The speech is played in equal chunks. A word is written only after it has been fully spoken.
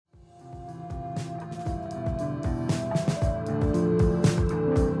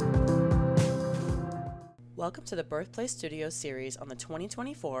Welcome to the Birthplace Studios series on the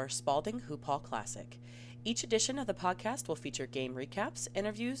 2024 Spalding Hoophall Classic. Each edition of the podcast will feature game recaps,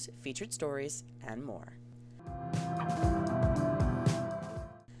 interviews, featured stories, and more.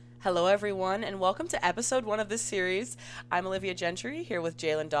 Hello everyone, and welcome to episode 1 of this series. I'm Olivia Gentry, here with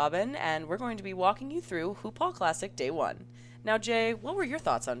Jaelen Daubon, and we're going to be walking you through Hoophall Classic Day 1. Now Jay, what were your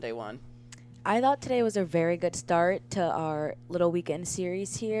thoughts on Day 1? I thought today was a very good start to our little weekend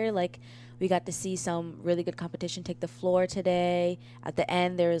series here. We got to see some really good competition take the floor today. At the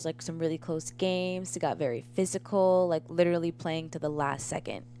end, there was some really close games. It got very physical, literally playing to the last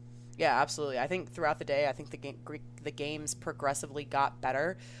second. Yeah, absolutely. I think throughout the day, the games progressively got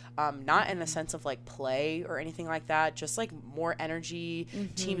better. Not in the sense of play or anything like that, just more energy.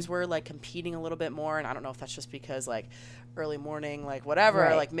 Mm-hmm. Teams were competing a little bit more, and I don't know if that's just because early morning, whatever,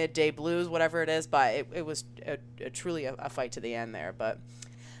 right. Midday blues, whatever it is, but it was truly a fight to the end there. But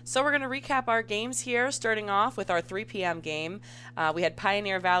so we're going to recap our games here, starting off with our 3 p.m. game. We had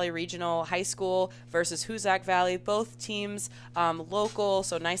Pioneer Valley Regional High School versus Hoosac Valley. Both teams local,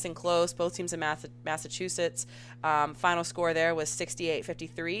 so nice and close. Both teams in Massachusetts. Final score there was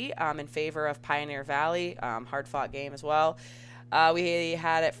 68-53 in favor of Pioneer Valley. Hard-fought game as well. We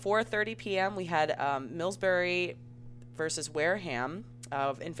had at 4:30 p.m., we had Millsbury versus Wareham.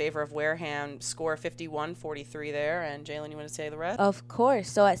 In favor of Wareham, score 51-43 there. And Jaelen, you want to say the rest? Of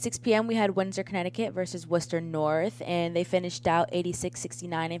course. So at 6 p.m., we had Windsor, Connecticut versus Worcester North, and they finished out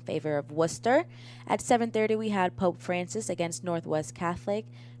 86-69 in favor of Worcester. At 7:30, we had Pope Francis against Northwest Catholic.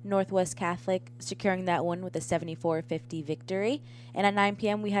 Northwest Catholic securing that one with a 74-50 victory. And at 9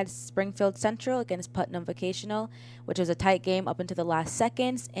 p.m., we had Springfield Central against Putnam Vocational, which was a tight game up until the last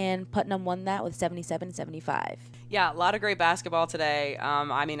seconds, and Putnam won that with 77-75. Yeah, a lot of great basketball today.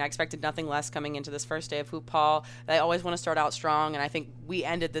 I expected nothing less coming into this first day of Hoop Hall. They always want to start out strong, and I think we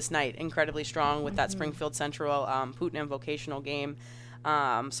ended this night incredibly strong with that Springfield Central Putnam Vocational game.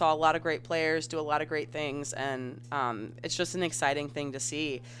 Saw a lot of great players do a lot of great things, and it's just an exciting thing to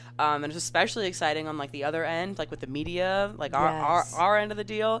see. And it's especially exciting on the other end, with the media, yes. our end of the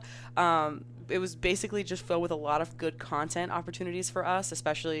deal. It was basically just filled with a lot of good content opportunities for us,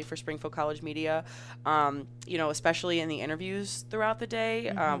 especially for Springfield College media, especially in the interviews throughout the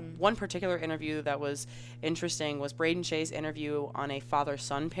day. One particular interview that was interesting was Braden Shea's interview on a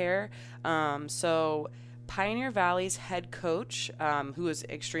father-son pair. So Pioneer Valley's head coach, who is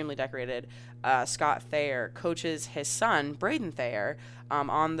extremely decorated, Scott Thayer, coaches his son, Braden Thayer,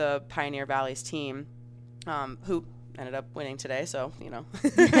 on the Pioneer Valley's team, who ended up winning today. So,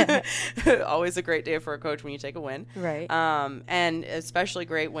 always a great day for a coach when you take a win. Right. And especially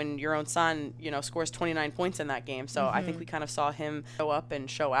great when your own son, scores 29 points in that game. So I think we kind of saw him show up and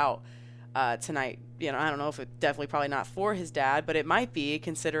show out tonight. I don't know if it definitely probably not for his dad, but it might be,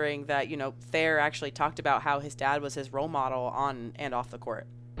 considering that, Thayer actually talked about how his dad was his role model on and off the court.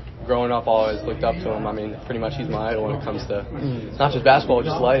 Growing up, I always looked up to him. Pretty much he's my idol when it comes to not just basketball,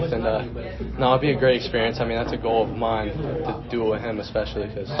 just life. And it'd be a great experience. That's a goal of mine to do it with him, especially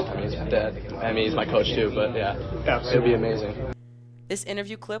because he's my dad. He's my coach too. But yeah, it'll be amazing. This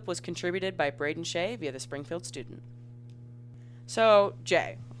interview clip was contributed by Braden Shea via the Springfield Student. So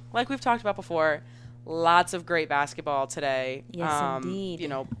Jay, like we've talked about before, lots of great basketball today. Yes,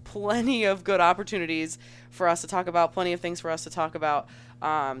 indeed. Plenty of good opportunities for us to talk about, plenty of things for us to talk about.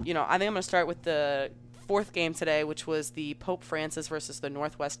 I think I'm going to start with the 4th game today, which was the Pope Francis versus the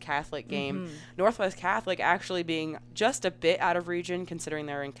Northwest Catholic game. Northwest Catholic actually being just a bit out of region, considering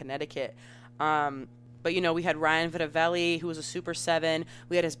they're in Connecticut. But, we had Ryan Vitavelli, who was a Super 7.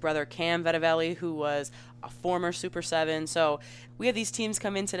 We had his brother Cam Vitavelli, who was a former Super 7. So we had these teams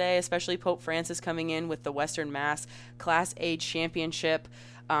come in today, especially Pope Francis coming in with the Western Mass Class A Championship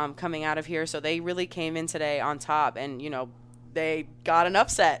coming out of here. So they really came in today on top, and, they got an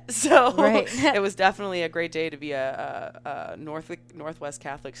upset. So right. It was definitely a great day to be a Northwest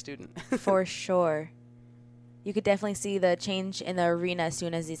Catholic student. For sure. You could definitely see the change in the arena as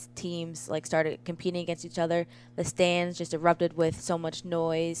soon as these teams started competing against each other. The stands just erupted with so much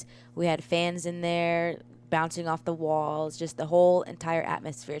noise. We had fans in there bouncing off the walls. Just the whole entire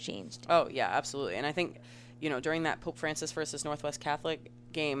atmosphere changed. Oh, yeah, absolutely. And I think, during that Pope Francis versus Northwest Catholic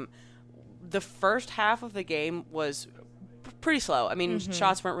game, the first half of the game was pretty slow.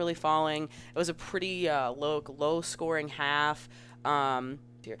 Shots weren't really falling. It was a pretty low-scoring half.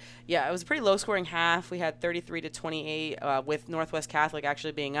 Yeah, it was a pretty low-scoring half. We had 33-28 with Northwest Catholic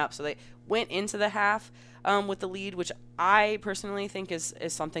actually being up. So they went into the half with the lead, which I personally think is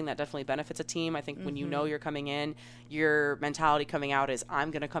something that definitely benefits a team. I think when you're coming in, your mentality coming out is,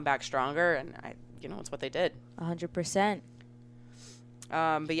 I'm going to come back stronger, and it's what they did. 100%.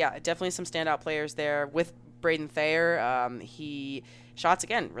 But yeah, definitely some standout players there with Braden Thayer. He shots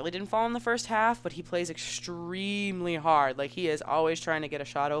again really didn't fall in the first half, but he plays extremely hard. Like, he is always trying to get a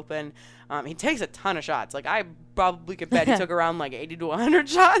shot open. He takes a ton of shots. Like, I probably could bet he took around like 80 to 100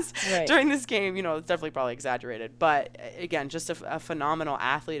 shots during this game. You know, it's definitely probably exaggerated, but again, just a phenomenal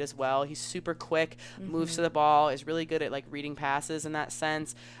athlete as well. He's super quick, moves to the ball, is really good at like reading passes in that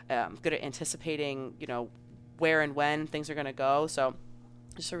sense, good at anticipating, you know, where and when things are going to go. So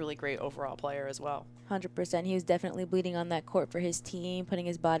just a really great overall player as well. 100%. He was definitely bleeding on that court for his team, putting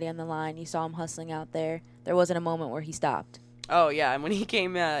his body on the line. You saw him hustling out there. There wasn't a moment where he stopped. Oh, yeah. And when he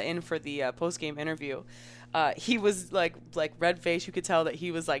came in for the post-game interview, he was like red-faced. You could tell that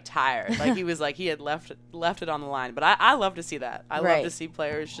he was like tired. Like, he was like he had left it on the line. But I love to see that. I love to see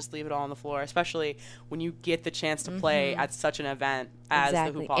players just leave it all on the floor, especially when you get the chance to play at such an event as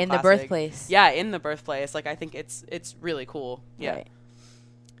the Hoophall Classic. In the Birthplace. Yeah, in the Birthplace. Like, I think it's really cool. Yeah. Right.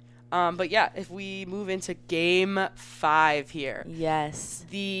 But yeah, if we move into Game 5 here. Yes.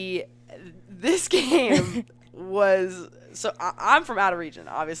 This game was so I'm from out of region,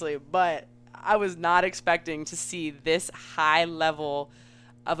 obviously, but I was not expecting to see this high level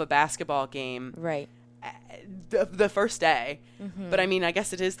of a basketball game. Right. The first day. But I mean, I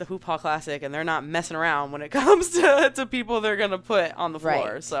guess it is the Hoophall Classic, and they're not messing around when it comes to people they're going to put on the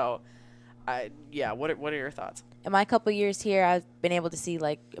floor. Right. So, what are your thoughts? In my couple years here, I've been able to see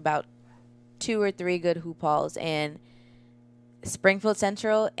like about 2 or 3 good hoop halls, and Springfield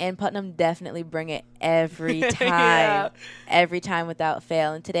Central and Putnam definitely bring it every time, every time without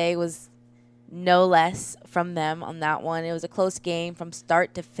fail. And today was no less from them on that one. It was a close game from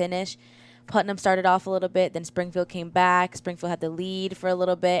start to finish. Putnam started off a little bit, then Springfield came back. Springfield had the lead for a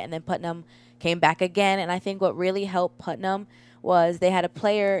little bit, and then Putnam came back again. And I think what really helped Putnam was they had a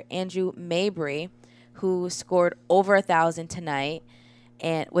player, Andrew Mabry, who scored over 1,000 tonight,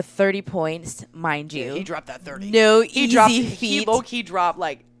 and with 30 points, mind you. Yeah, he dropped that 30. No easy feat. He low-key dropped,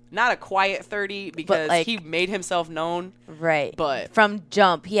 like, not a quiet 30 because like, he made himself known. Right. But from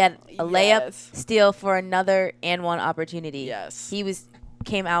jump, he had a layup, steal for another and one opportunity. Yes. He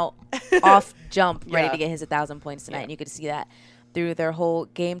came out off jump ready to get his 1,000 points tonight. And you could see that through their whole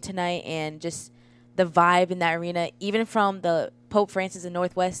game tonight, and just the vibe in that arena, even from the Pope Francis in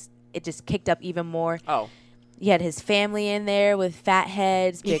Northwest, it just kicked up even more. Oh. He had his family in there with fat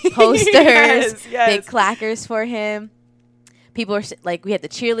heads, big posters, big clackers for him. People are like, we had the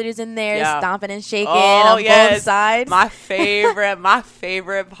cheerleaders in there stomping and shaking on both sides. My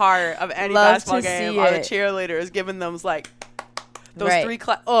favorite part of any basketball game are the cheerleaders giving them like those 3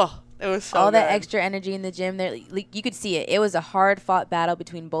 it was so all good. that extra energy in the gym there. Like, you could see it. It was a hard fought battle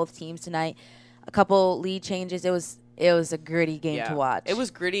between both teams tonight. A couple lead changes. It was a gritty game to watch. It was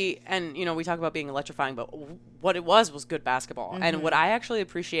gritty, and you know, we talk about being electrifying, but what it was good basketball. And what I actually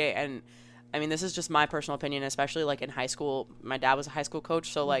appreciate, and I mean, this is just my personal opinion, especially like in high school. My dad was a high school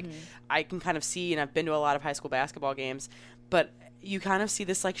coach, so like I can kind of see, and I've been to a lot of high school basketball games, but you kind of see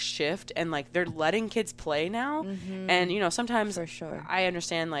this like shift, and like they're letting kids play now. And you know, sometimes for sure, I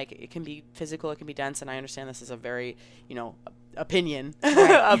understand like it can be physical, it can be dense, and I understand this is a very, you know, opinion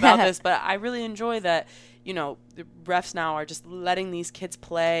about this, but I really enjoy that, you know, the refs now are just letting these kids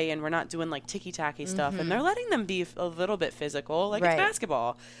play, and we're not doing like ticky-tacky stuff, and they're letting them be a little bit physical. Like, it's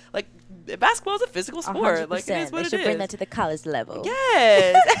basketball. Like, basketball is a physical sport. 100%. Like, it is what it is. They should bring that to the college level.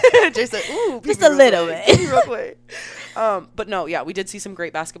 Yes. Just a little bit. Real quick. But no, yeah, we did see some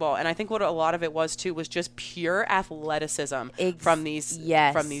great basketball, and I think what a lot of it was too was just pure athleticism from these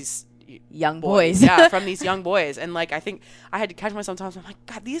young boys. From these young boys. And like, I think I had to catch myself sometimes. I'm like,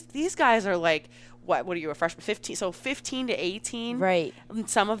 God, these guys are like, what are you, a freshman? 15, so 15 to 18. Right. And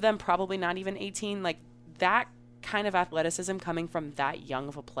some of them probably not even 18. Like, that kind of athleticism coming from that young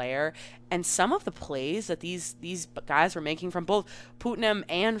of a player, and some of the plays that these guys were making from both Putnam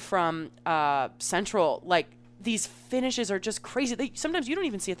and from Central, like, these finishes are just crazy. Sometimes you don't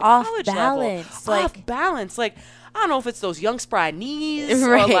even see at the college level. Off balance. Like, I don't know if it's those young spry knees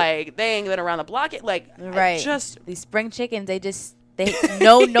or like they ain't been around the block. These spring chickens, they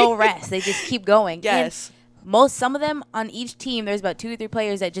no rest. They just keep going. Yes. And some of them on each team, there's about 2 or 3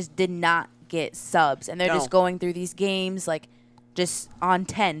 players that just did not get subs, and they're just going through these games like just on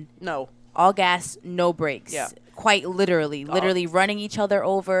 10. No. All gas, no breaks. Yeah. Quite literally running each other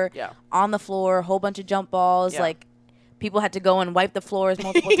over on the floor, a whole bunch of jump balls. Like, people had to go and wipe the floors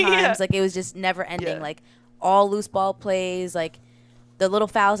multiple times. Like, it was just never ending. Like, all loose ball plays. Like, the little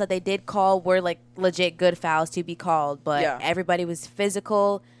fouls that they did call were like legit good fouls to be called, but everybody was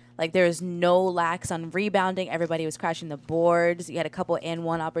physical. Like, there was no lacks on rebounding. Everybody was crashing the boards. You had a couple and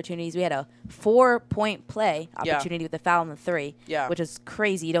one opportunities. We had a 4-point play opportunity with a foul on the 3, which is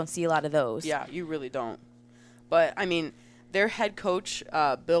crazy. You don't see a lot of those. Yeah, you really don't. But, I mean, their head coach,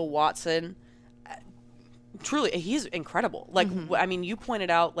 Bill Watson, truly, he's incredible. Like, I mean, you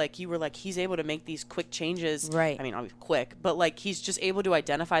pointed out, like, you were like, he's able to make these quick changes. Right. I mean, obviously quick, but, like, he's just able to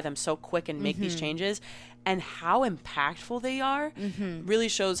identify them so quick and make these changes. And how impactful they are really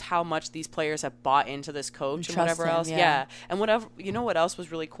shows how much these players have bought into this coach and whatever else. Yeah. And whatever, you know what else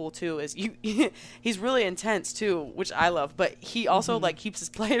was really cool too is he's really intense too, which I love, but he also like keeps his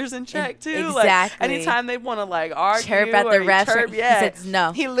players in check too. Exactly. Like anytime they want to like argue chirp at the refs, he says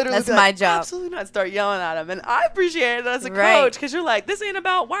no. He literally that's like, my job. Absolutely not. Start yelling at him, and I appreciate it as a coach because you're like, this ain't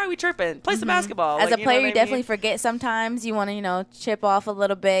about why are we chirping? Play some basketball. As like, a player, you definitely mean? forget sometimes. You want to chip off a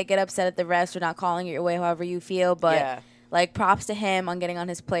little bit, get upset at the refs for not calling it your way, however you feel, but. Like, props to him on getting on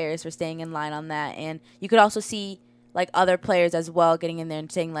his players for staying in line on that. And you could also see, like, other players as well getting in there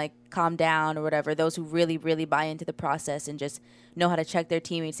and saying, like, calm down or whatever. Those who really, really buy into the process and just know how to check their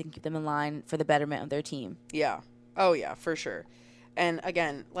teammates and keep them in line for the betterment of their team. Yeah. Oh, yeah, for sure. And,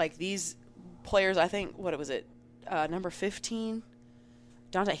 again, like, these players, I think, what was it, number 15?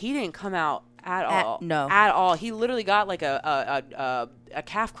 Dante, he didn't come out at all. No. At all. He literally got, like, a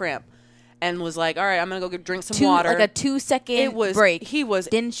calf cramp. And was like, all right, I'm going to go drink some water. Like a 2-second break. He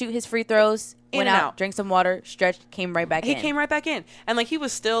didn't shoot his free throws, went out, drank some water, stretched, came right back in. He came right back in. And, like, he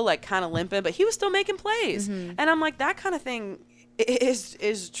was still, like, kind of limping, but he was still making plays. And I'm like, that kind of thing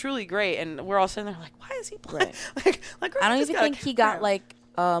is truly great. And we're all sitting there like, why is he playing? Right. like I don't even think he got, like,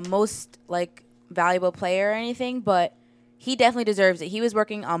 most, like, valuable player or anything, but he definitely deserves it. He was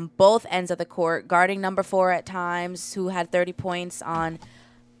working on both ends of the court, guarding number 4 at times, who had 30 points on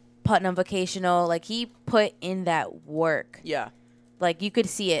Putnam Vocational. Like, he put in that work. Yeah. Like, you could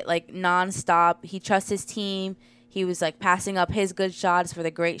see it, like, nonstop. He trusts his team. He was, like, passing up his good shots for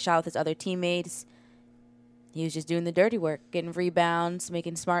the great shot with his other teammates. He was just doing the dirty work, getting rebounds,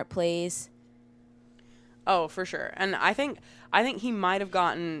 making smart plays. Oh, for sure. And I think he might have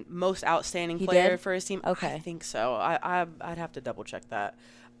gotten most outstanding player for his team. Okay. I think so. I'd have to double check that.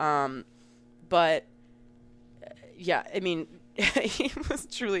 But, yeah, I mean, he was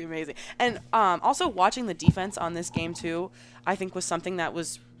truly amazing. And also watching the defense on this game too, I think was something that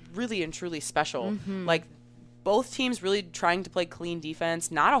was really and truly special. Like, both teams really trying to play clean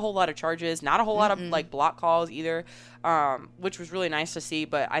defense, not a whole lot of charges, not a whole lot of like block calls either, which was really nice to see.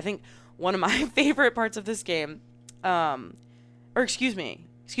 But I think one of my favorite parts of this game, excuse me,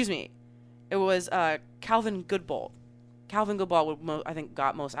 it was Calvin Goodbolt. Calvin Goodbolt I think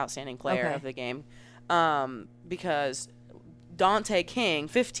got most outstanding player of the game, because Dante King,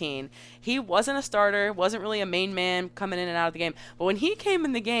 15, he wasn't a starter, wasn't really a main man coming in and out of the game. But when he came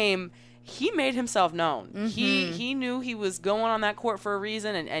in the game, he made himself known. He knew he was going on that court for a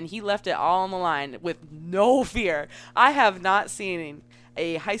reason, and he left it all on the line with no fear. I have not seen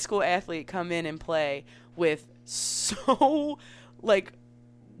a high school athlete come in and play with such a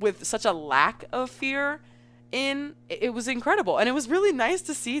lack of fear. It was incredible, and it was really nice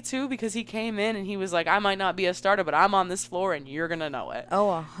to see too, because he came in and he was like, I might not be a starter, but I'm on this floor and you're gonna know it.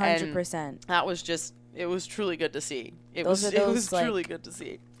 100%. That was it was truly good to see. It was truly good to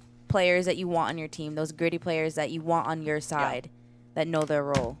see. Players that you want on your team, those gritty players that you want on your side, that know their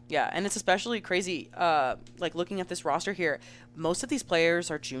role. Yeah, and it's especially crazy, like looking at this roster here, most of these players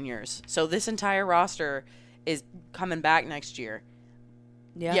are juniors, so this entire roster is coming back next year.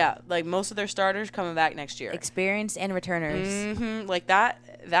 Yeah, like most of their starters coming back next year. Experienced and returners. Like that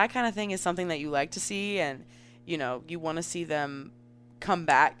kind of thing is something that you like to see, and you want to see them come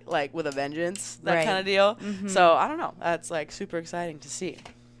back like with a vengeance, that kind of deal. So I don't know, that's like super exciting to see.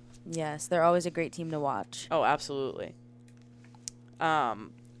 Yes, they're always a great team to watch. Oh, absolutely.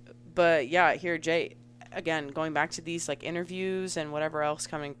 But yeah, here, Jay, again, going back to these like interviews and whatever else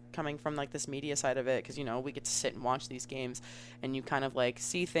coming from like this media side of it, because we get to sit and watch these games and you kind of like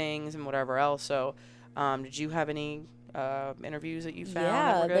see things and whatever else. So did you have any interviews that you found?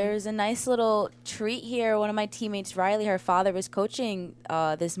 Yeah, there's a nice little treat here. One of my teammates, Riley, her father was coaching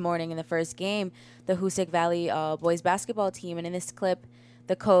this morning in the first game, the Hoosick Valley boys basketball team, and in this clip,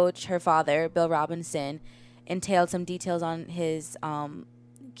 the coach, her father, Bill Robinson, entailed some details on his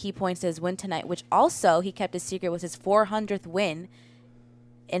key points to his win tonight, which also he kept a secret, was his 400th win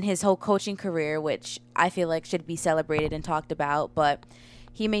in his whole coaching career, which I feel like should be celebrated and talked about. But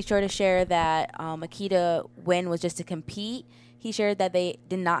he made sure to share that Akita win was just to compete. He shared that they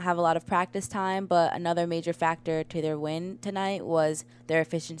did not have a lot of practice time, but another major factor to their win tonight was their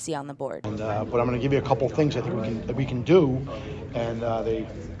efficiency on the board. But I'm going to give you a couple of things I think we can do, and they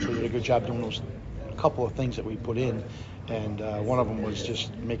did a good job doing those couple of things that we put in. And one of them was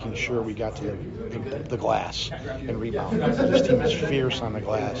just making sure we got to the glass and rebound. This team is fierce on the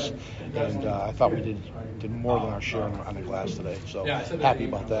glass, and I thought we did more than our share on the glass today. So happy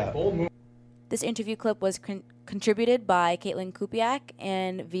about that. This interview clip was contributed by Caitlin Kupiak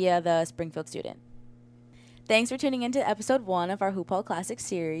and via the Springfield Student. Thanks for tuning into episode 1 of our Hoophall Classic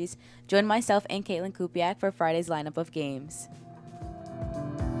series. Join myself and Caitlin Kupiak for Friday's lineup of games.